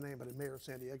to drop a name, but in Mayor of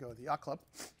San Diego, the Yacht Club.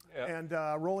 Yeah. And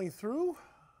rolling through,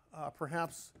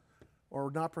 perhaps, or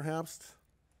not perhaps,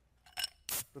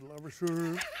 But love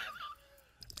her.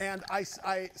 And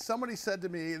somebody said to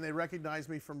me, and they recognized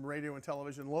me from radio and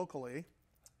television locally,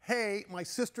 hey, my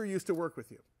sister used to work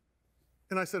with you.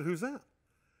 And I said, who's that?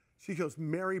 She goes,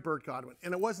 Mary Burt Godwin.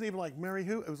 And it wasn't even like, Mary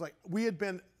who? It was like, we had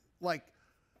been like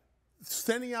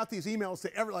sending out these emails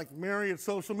to like Mary at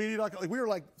socialmedia.com. Like we were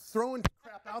like throwing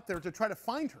crap out there to try to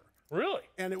find her. Really?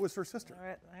 And it was her sister.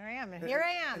 There I am. And here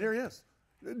I am. And here he is.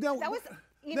 Now, that was,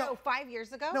 you know, 5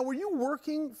 years ago. Now, were you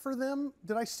working for them?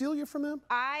 Did I steal you from them?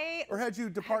 Or had you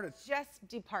departed? Just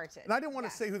departed. And I didn't want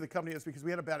to say who the company is because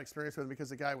we had a bad experience with him because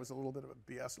the guy was a little bit of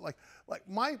a BS. Like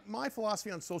my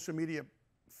philosophy on social media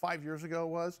 5 years ago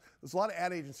was there's a lot of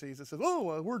ad agencies that says,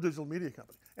 oh, we're a digital media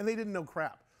company. And they didn't know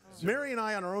crap. Mary and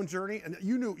I on our own journey, and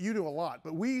you knew a lot,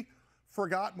 but we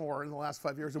forgot more in the last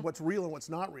 5 years of what's real and what's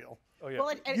not real. Oh, yeah.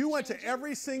 Well, You went to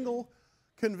every single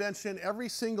convention, every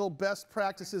single best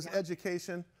practices,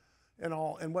 education, and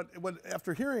all. And what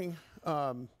after hearing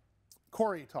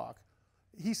Corey talk,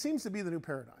 he seems to be the new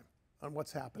paradigm on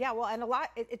what's happening. Yeah, well, and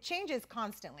it changes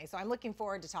constantly. So I'm looking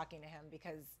forward to talking to him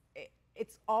because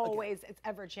it's always, it's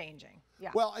ever changing. Yeah.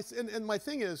 Well, and my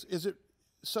thing is it,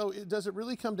 so does it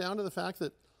really come down to the fact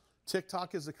that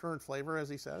TikTok is the current flavor, as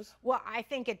he says? Well, I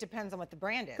think it depends on what the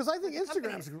brand is. Because I think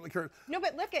Instagram's the current. No,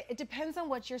 but look, it depends on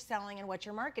what you're selling and what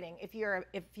you're marketing. If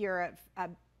you're a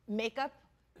makeup,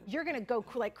 you're going to go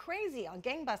like crazy on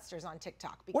gangbusters on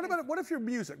TikTok. What if you're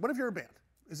music? What if you're a band?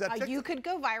 Is that TikTok? You could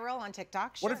go viral on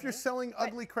TikTok. What if you're selling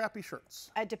ugly, crappy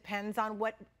shirts? It depends on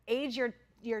what age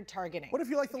you're targeting. What if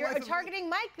you like the if you're life targeting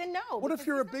Mike, then no. What if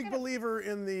you're a big believer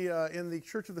in the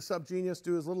Church of the Subgenius?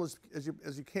 Do as little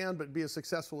as you can, but be as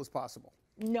successful as possible.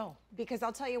 No, because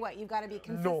I'll tell you what, you got to be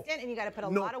consistent and you got to put a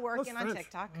lot of work in on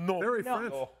TikTok. No, very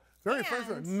French. Very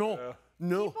French. No.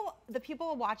 The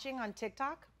people watching on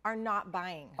TikTok are not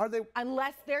buying. Are they?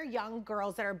 Unless they're young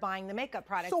girls that are buying the makeup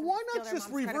products. So why not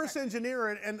just reverse engineer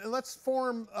it and let's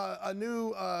form a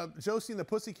new Josie and the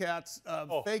Pussycats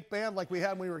fake band like we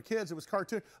had when we were kids? It was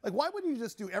cartoon. Like, why wouldn't you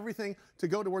just do everything to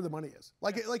go to where the money is?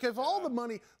 Like if all the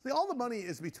money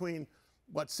is between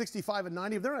what 65 and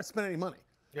 90, if they're not spending any money.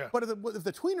 Yeah. But if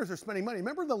the tweeners are spending money,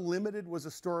 remember the Limited was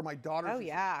a store my daughter. Oh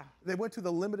yeah. They went to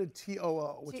the Limited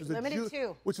TOO, which is Limited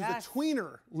which is the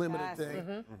tweener limited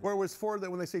thing, where it was for that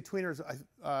when they say tweeners,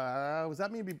 was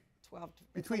that maybe 12,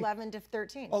 between 11 to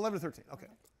 13. Oh, 11 to 13. Okay.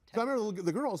 So I remember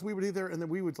the girls, we would either and then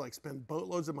we would like spend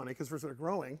boatloads of money because we're sort of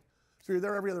growing, so you're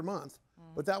there every other month.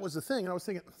 But that was the thing, and I was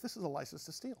thinking, this is a license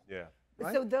to steal. Yeah.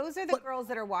 Right? So those are the girls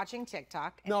that are watching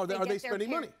TikTok. No, are they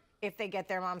spending money? If they get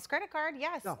their mom's credit card,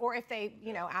 yes. No. Or if they,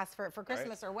 ask for it for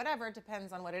Christmas or whatever, it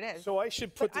depends on what it is. So I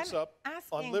should put this up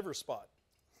on Liver Spot.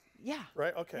 Yeah.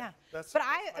 Right? Okay. Yeah. But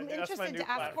I'm interested to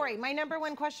ask Corey. My number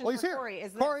one question for Corey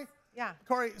is this. Corey. Yeah.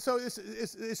 Corey, so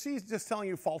is she just telling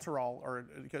you falterall, or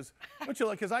because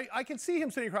I can see him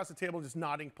sitting across the table just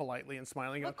nodding politely and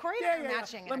smiling. Well, Corey and I are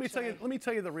matching. Let me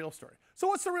tell you the real story. So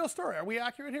what's the real story? Are we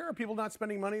accurate here? Are people not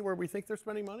spending money where we think they're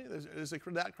spending money? Is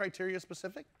that criteria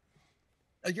specific?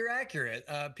 You're accurate.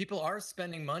 People are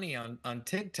spending money on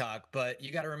TikTok, but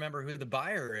you got to remember who the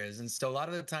buyer is. And so a lot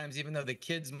of the times, even though the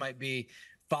kids might be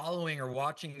following or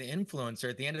watching the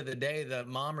influencer, at the end of the day, the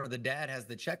mom or the dad has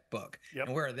the checkbook. Yep.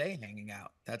 And where are they hanging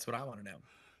out? That's what I want to know.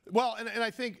 Well, and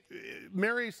I think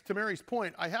Mary's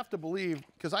point, I have to believe,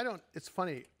 because it's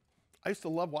funny. I used to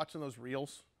love watching those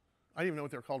reels. I didn't even know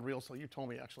what they were called, reels, so you told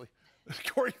me actually.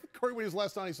 Corey, when he was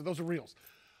last on, he said, those are reels.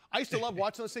 I used to love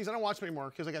watching those things. I don't watch them anymore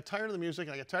because I got tired of the music.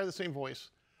 And I got tired of the same voice.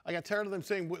 I got tired of them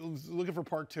saying, looking for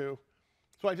part 2.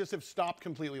 So I just have stopped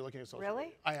completely looking at social media.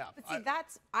 Really? I have. But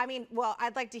see,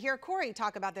 I'd like to hear Corey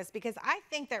talk about this because I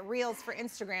think that Reels for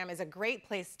Instagram is a great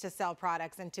place to sell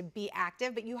products and to be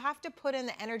active, but you have to put in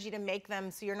the energy to make them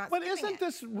so you're not But isn't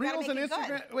this Reels and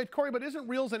Instagram? Wait, Corey, but isn't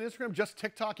Reels and Instagram just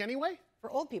TikTok anyway? For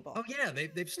old people. Oh yeah,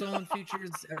 they've stolen features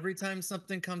every time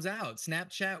something comes out.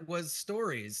 Snapchat was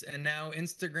stories, and now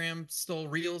Instagram stole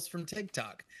Reels from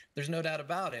TikTok. There's no doubt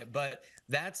about it, but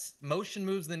that's motion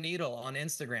moves the needle on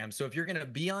Instagram. So if you're gonna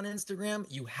be on Instagram,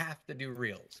 you have to do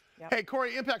Reels. Yep. Hey,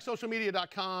 Corey,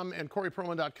 ImpactSocialMedia.com and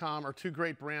CoreyPerlman.com are two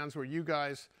great brands where you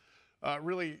guys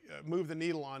really move the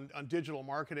needle on digital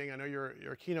marketing. I know you're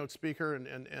a keynote speaker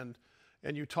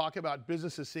and you talk about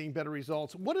businesses seeing better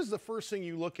results. What is the first thing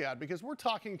you look at? Because we're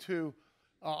talking to,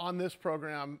 on this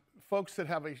program, folks that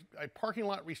have a parking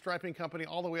lot restriping company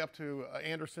all the way up to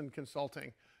Anderson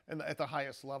Consulting and at the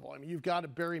highest level. I mean, you've got a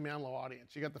Barry Manilow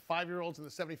audience. You got the 5-year-olds and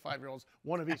the 75-year-olds,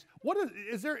 one of each.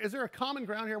 Is there a common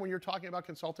ground here when you're talking about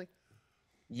consulting?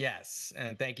 Yes,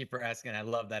 and thank you for asking. I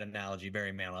love that analogy.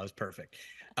 Barry Manilow is perfect.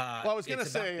 Well, I was going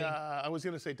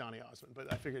to say Donny Osmond,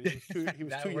 but I figured he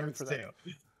was too young for that.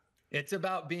 It's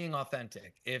about being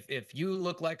authentic. If you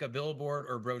look like a billboard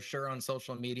or brochure on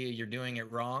social media, you're doing it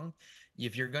wrong.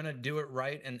 If you're going to do it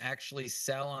right and actually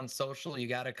sell on social, you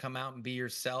got to come out and be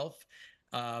yourself.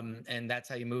 And that's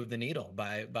how you move the needle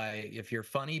by if you're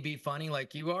funny, be funny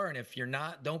like you are. And if you're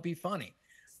not, don't be funny,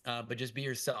 but just be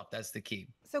yourself. That's the key.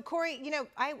 So Corey, you know,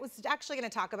 I was actually going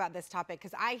to talk about this topic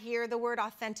because I hear the word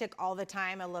authentic all the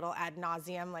time, a little ad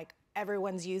nauseum, like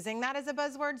everyone's using that as a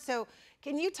buzzword. So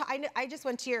can you, I just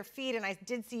went to your feed and I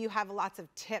did see you have lots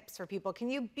of tips for people. Can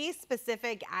you be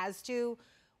specific as to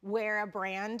where a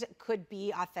brand could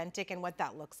be authentic and what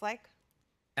that looks like?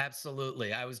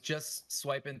 Absolutely. I was just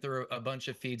swiping through a bunch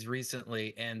of feeds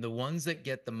recently, and the ones that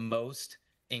get the most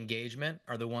engagement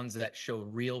are the ones that show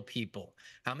real people.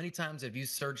 How many times have you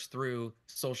searched through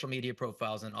social media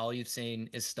profiles and all you've seen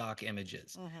is stock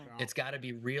images? It's got to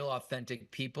be real, authentic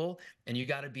people, and you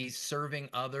got to be serving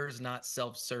others, not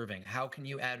self-serving. How can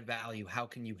you add value? How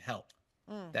can you help?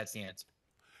 That's the answer.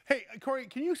 Hey, Corey,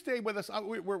 can you stay with us? I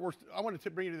want to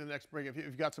bring you to the next break if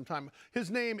you've got some time. His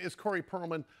name is Corey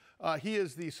Perlman. He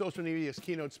is the social media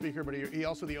keynote speaker, but he's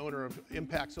also the owner of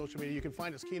Impact Social Media. You can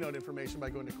find his keynote information by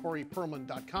going to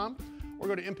coreyperlman.com or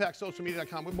go to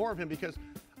impactsocialmedia.com with more of him, because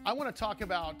I want to talk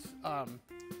about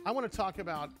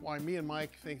why me and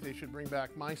Mike think they should bring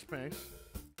back MySpace.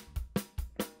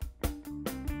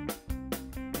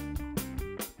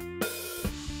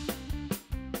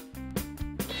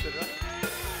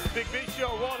 Big Biz Show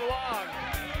rolling along.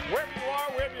 Wherever you are,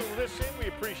 wherever you listen, we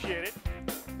appreciate it.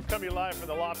 Coming live from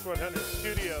the Loft 100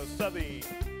 studios, Southern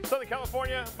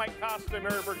California. Mike Costa,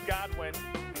 Marybird Godwin,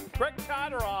 Greg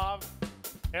Todorov,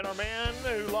 and our man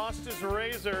who lost his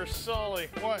razor, Sully.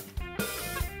 What?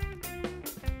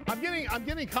 I'm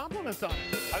getting compliments on it.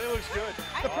 I think it looks good.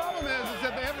 The problem is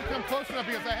that they haven't come close enough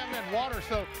because I haven't had water,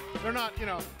 so they're not, you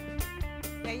know.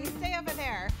 Yeah, you stay over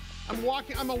there.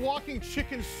 I'm a walking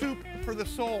chicken soup for the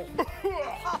soul.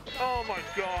 Oh my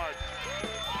God.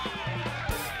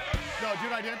 No, do you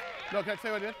know what I did? No, can I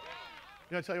tell you what I did?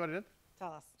 Can I tell you what I did?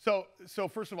 Tell us. So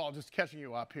first of all, just catching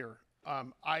you up here.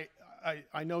 I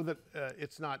know that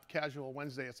it's not casual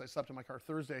Wednesday. I slept in my car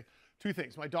Thursday. Two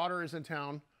things. My daughter is in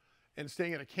town and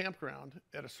staying at a campground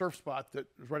at a surf spot that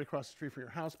is right across the street from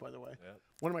your house, by the way. Yep.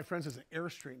 One of my friends has an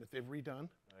Airstream that they've redone.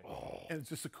 And it's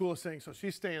just the coolest thing. So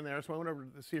she's staying there. So I went over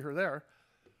to see her there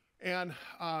and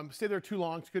stayed there too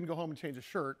long. She couldn't go home and change a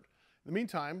shirt. In the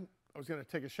meantime, I was going to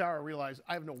take a shower. I realized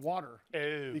I have no water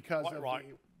because of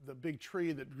the big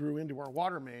tree that grew into our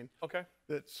water main. Okay.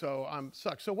 So I'm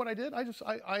sucked. So what I did, I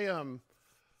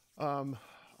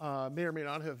may or may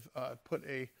not have put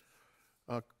a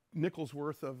nickel's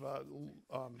worth of,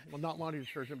 well, not laundry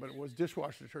detergent, but it was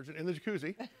dishwasher detergent in the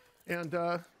jacuzzi. And,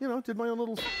 you know, did my own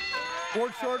little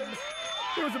board short.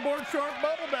 It was a board short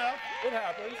bubble bath. It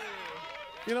happens.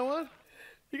 You know what?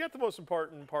 You got the most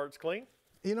important parts clean.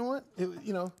 You know what?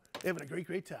 You know, having a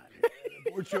great time.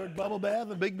 Board short bubble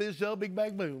bath, a big biz show, big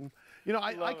bang boom. You know,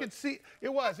 I could see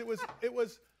it was.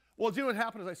 Well, do you know what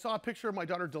happened is I saw a picture of my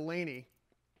daughter Delaney,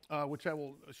 which I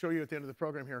will show you at the end of the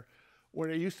program here, where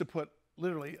they used to put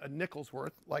literally a nickel's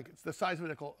worth, like it's the size of a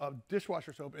nickel, of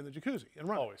dishwasher soap in the jacuzzi and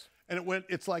run. Always. And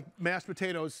it's like mashed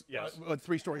potatoes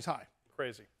 3 stories high.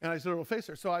 Crazy. And I said, "Well, face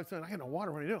her." So I said, "I got no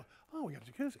water. What are you doing?" "Oh, we got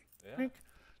a jacuzzi." Yeah.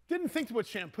 Didn't think to put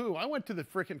shampoo. I went to the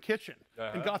frickin' kitchen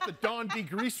and got the Dawn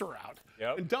degreaser out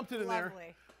and dumped it in there.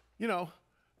 You know,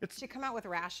 Did she come out with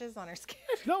rashes on her skin?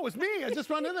 No, it was me. I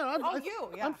just run in there.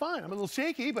 Yeah. I'm fine. I'm a little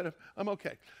shaky, but I'm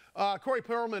okay. Corey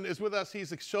Perlman is with us.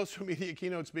 He's a social media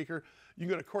keynote speaker. You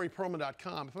can go to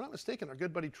coreyperlman.com. If I'm not mistaken, our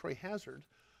good buddy Troy Hazard,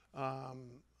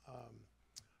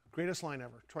 greatest line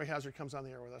ever. Troy Hazard comes on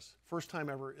the air with us. First time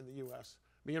ever in the U.S.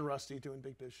 Me and Rusty doing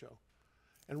Big Biz Show.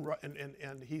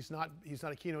 And he's not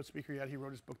a keynote speaker yet. He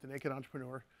wrote his book, The Naked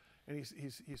Entrepreneur. And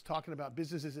he's talking about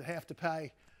businesses that have to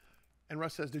pay. And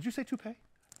Russ says, "Did you say toupee?"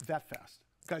 That fast.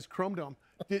 Guys chromed him.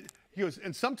 He goes,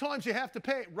 "And sometimes you have to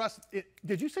pay." Russ,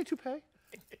 did you say toupee?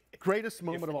 Greatest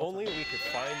moment of all only time. we could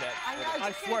find that.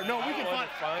 I swear. No, we can find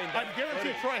that. I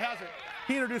guarantee Troy has it.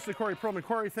 He introduced to Corey Perlman.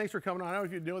 Corey, thanks for coming on. I don't know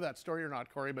if you know that story or not,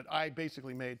 Corey, but I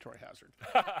basically made Troy Hazard.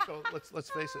 So let's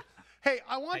face it. Hey,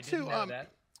 I want,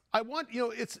 you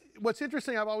know, it's what's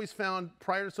interesting. I've always found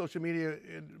prior to social media,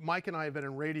 Mike and I have been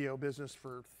in radio business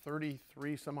for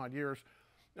 33 some odd years.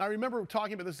 And I remember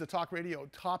talking about this as a talk radio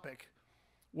topic,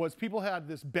 was people had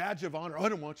this badge of honor. "Oh, I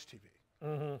don't watch TV."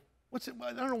 Mm-hmm. What's it?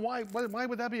 I don't know why. Why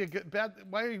would that be a good bad?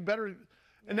 Why are you better?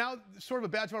 And now sort of a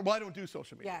badge of honor. Well, I don't do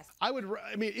social media. Yes. I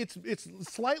mean, it's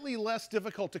slightly less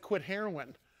difficult to quit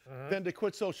heroin than to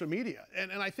quit social media,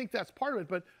 and I think that's part of it.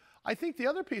 But I think the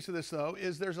other piece of this though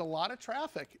is there's a lot of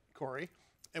traffic, Corey,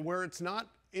 and where it's not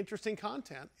interesting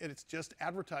content, and it's just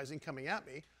advertising coming at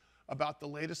me about the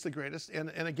latest, the greatest. And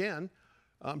again,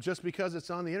 just because it's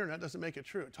on the internet doesn't make it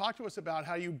true. Talk to us about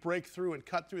how you break through and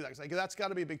cut through that. 'Cause that's got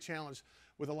to be a big challenge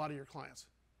with a lot of your clients.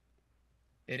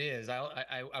 It is.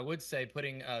 I would say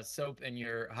putting soap in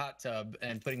your hot tub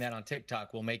and putting that on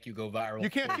TikTok will make you go viral. You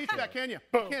can't teach that, can you?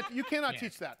 You cannot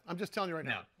teach that. I'm just telling you right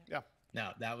now. Yeah.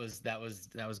 No, that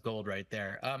was gold right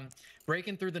there.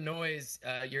 Breaking through the noise.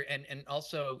 And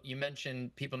also you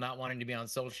mentioned people not wanting to be on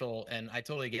social, and I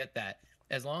totally get that.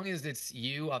 As long as it's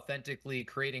you authentically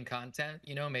creating content,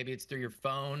 you know, maybe it's through your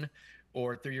phone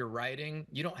or through your writing,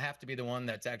 you don't have to be the one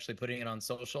that's actually putting it on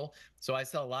social. So I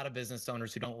sell a lot of business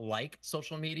owners who don't like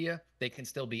social media. They can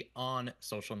still be on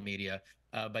social media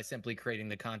by simply creating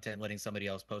the content, letting somebody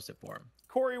else post it for them.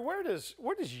 Corey, where does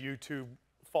YouTube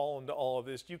fall into all of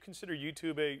this? Do you consider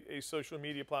YouTube a social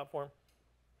media platform?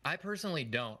 I personally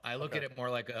don't. I look at it more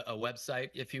like a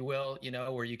website, if you will, you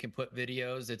know, where you can put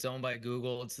videos. It's owned by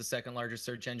Google. It's the second largest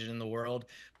search engine in the world.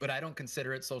 But I don't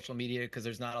consider it social media because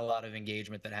there's not a lot of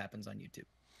engagement that happens on YouTube.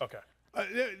 Okay.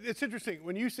 It's interesting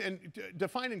when you say, and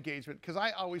define engagement, because I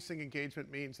always think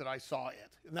engagement means that I saw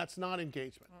it, and that's not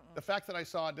engagement. The fact that I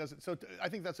saw it doesn't. So I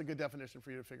think that's a good definition for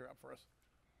you to figure out for us.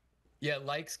 Yeah,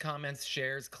 likes, comments,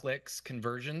 shares, clicks,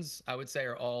 conversions, I would say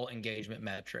are all engagement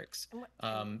metrics.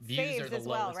 Views saves are the as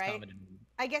well, lowest right? common.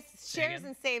 I guess shares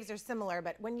and saves are similar,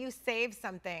 but when you save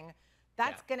something,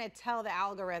 that's going to tell the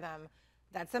algorithm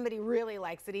that somebody really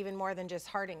likes it even more than just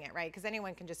hearting it, right? Because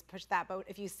anyone can just push that. But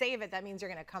if you save it, that means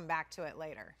you're going to come back to it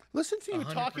later. Listen to you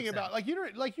talking about,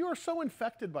 you are so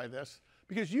infected by this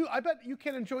because I bet you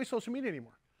can't enjoy social media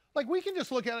anymore. Like we can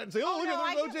just look at it and say, "Oh, look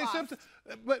at O.J. Simpson,"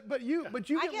 but you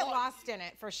I get lost in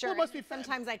it for sure. Well, it must be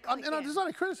sometimes I click and it's not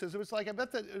a criticism. It's like I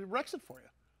bet that it wrecks it for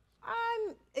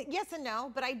you. Yes and no,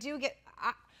 but I do get.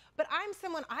 But I'm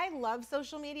someone, I love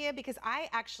social media because I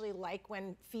actually like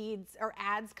when feeds or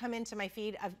ads come into my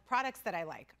feed of products that I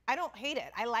like. I don't hate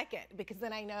it. I like it because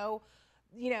then I know,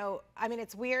 you know, I mean,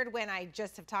 it's weird when I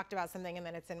just have talked about something and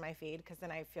then it's in my feed because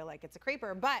then I feel like it's a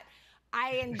creeper. But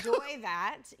I enjoy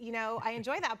that, you know, I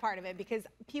enjoy that part of it because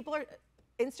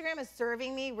Instagram is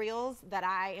serving me reels that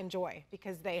I enjoy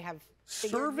because they have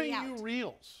figured me out. Serving you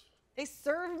reels. They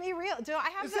serve me real. Do I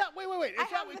have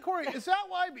wait. Corey, is that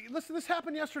why? Listen, this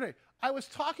happened yesterday. I was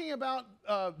talking about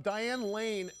Diane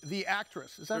Lane, the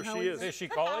actress. Is that how she is? Is she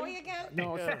calling? Howie again?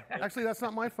 No, actually, that's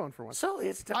not my phone for once. So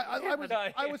it's Diane Lane.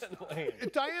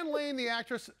 Diane Lane, the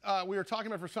actress. We were talking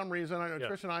about for some reason. I know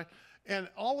Trish and I, and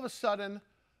all of a sudden,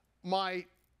 my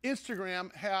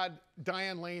Instagram had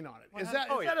Diane Lane on it. Is that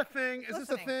a thing? Is this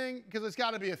a thing? Because it's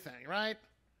got to be a thing, right?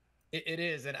 It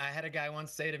is, and I had a guy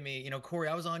once say to me, you know, Corey,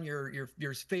 I was on your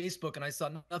Facebook and I saw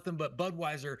nothing but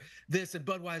Budweiser this and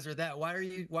Budweiser that. Why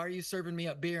are you serving me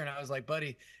up beer? And I was like,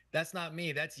 buddy, that's not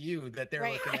me. That's you that they're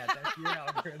looking at. That's your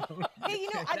algorithm. Hey, you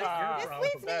know, this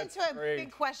leads me into a big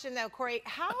question though, Corey.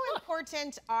 How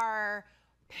important are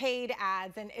paid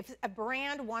ads? And if a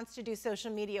brand wants to do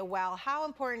social media well, how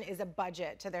important is a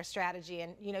budget to their strategy?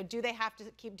 And, you know, do they have to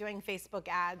keep doing Facebook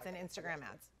ads and Instagram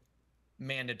ads?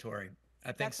 Mandatory.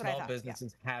 I think small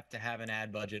businesses have to have an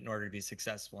ad budget in order to be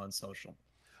successful on social.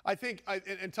 I think,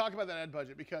 and talk about that ad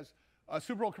budget because a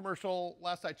Super Bowl commercial,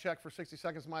 last I checked for 60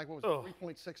 seconds, Mike, what was it,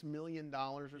 $3.6 million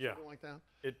or something like that?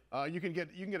 You can get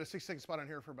a 60-second spot on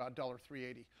here for about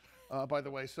 $3.80, by the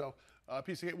way. So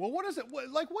piece of cake. Well, what is it?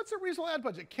 What's a reasonable ad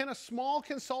budget? Can a small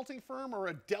consulting firm or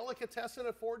a delicatessen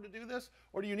afford to do this,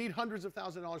 or do you need hundreds of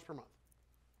thousands of dollars per month?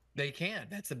 They can.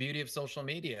 That's the beauty of social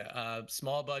media.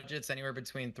 Small budgets, anywhere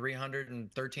between $300 and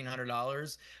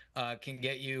 $1,300, can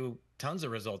get you tons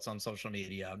of results on social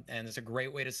media. And it's a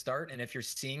great way to start. And if you're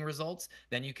seeing results,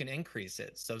 then you can increase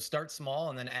it. So start small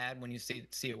and then add when you see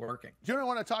it working. Do you know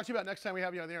what I want to talk to you about next time we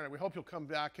have you on the internet? We hope you'll come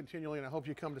back continually, and I hope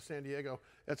you come to San Diego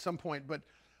at some point. But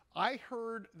I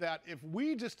heard that if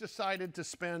we just decided to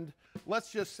spend,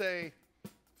 let's just say,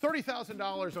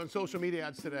 $30,000 on social media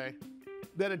ads today,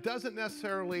 that it doesn't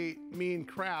necessarily mean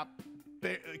crap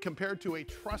compared to a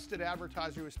trusted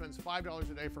advertiser who spends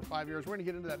 $5 a day for 5 years. We're going to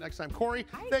get into that next time. Corey,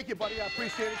 thank you, buddy. I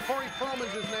appreciate it. Corey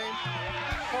Perlman's his name.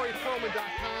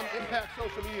 CoreyPerlman.com,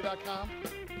 ImpactSocialMedia.com.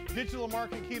 Digital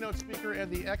marketing keynote speaker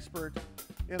and the expert.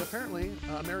 And apparently,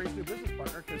 Mary's new business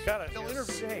partner, because still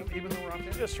interviewing him, even though we're on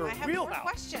camera. Just her I have more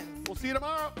questions. We'll see you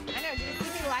tomorrow. I know. Did you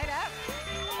see me light up?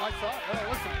 I saw it. Oh,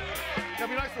 listen. It'd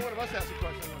be nice for one of us to ask a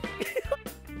question.